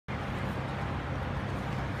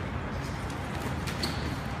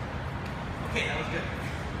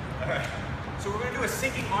So we're gonna do a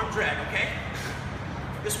sinking arm drag, okay?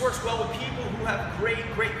 This works well with people who have great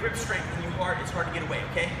grip strength and it's hard to get away,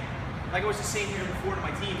 okay? Like I was just saying here before to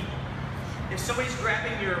my team, if somebody's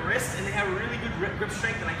grabbing your wrist and they have a really good grip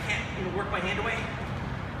strength and I can't work my hand away,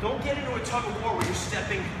 don't get into a tug of war where you're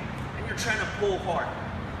stepping and you're trying to pull hard.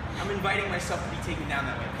 I'm inviting myself to be taken down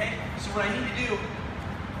that way, okay? So what I need to do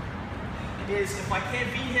is, if I can't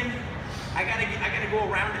beat him, I gotta go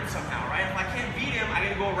around it somehow, right? If I can't beat him, I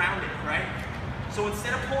gotta go around it, right? So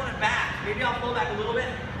instead of pulling it back, maybe I'll pull back a little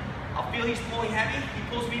bit. I'll feel he's pulling heavy, he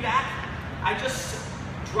pulls me back. I just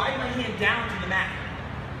drive my hand down to the mat.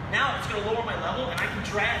 Now it's gonna lower my level and I can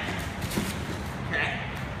drag, okay?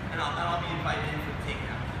 And I'll be invited in for the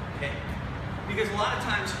takedown, okay? Because a lot of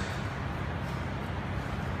times,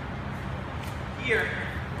 here,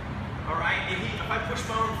 all right, if I push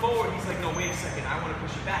my arm forward, he's like, no, wait a second, I want to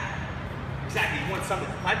push it back. Exactly, he wants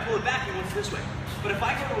something. If I pull it back, he wants this way. But if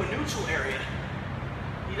I go to a neutral area,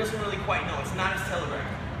 he doesn't really quite know. It's not as telegraphed.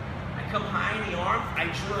 I come high in the arm, I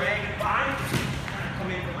drag it by, and I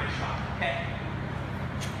come in for my shot, okay?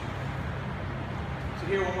 So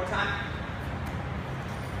here, one more time.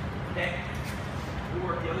 Okay, we'll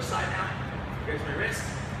work the other side now. Here's my wrist.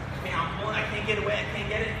 Okay, I'm pulling, I can't get away, I can't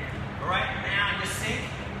get it. All right, now I just sink,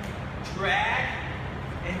 drag,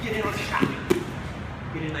 and get in on the shot.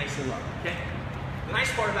 Get it nice and low, okay? The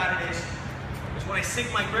nice part about it is when I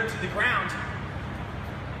sink my grip to the ground,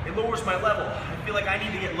 it lowers my level. I feel like I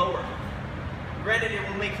need to get lower. Granted, it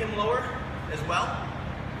will make him lower as well,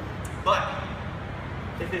 but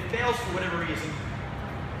if it fails for whatever reason,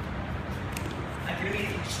 I can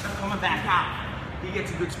immediately just start coming back out. He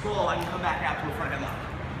gets a good sprawl, I can come back out to a front head lock.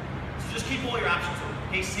 So just keep all your options open.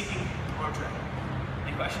 Okay, sinking arm drag.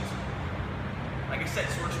 Any questions? Like I said,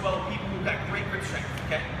 this works well with people who've got great grip strength,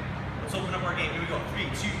 okay? Let's open up our game. Here we go. 3,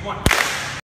 2, 1.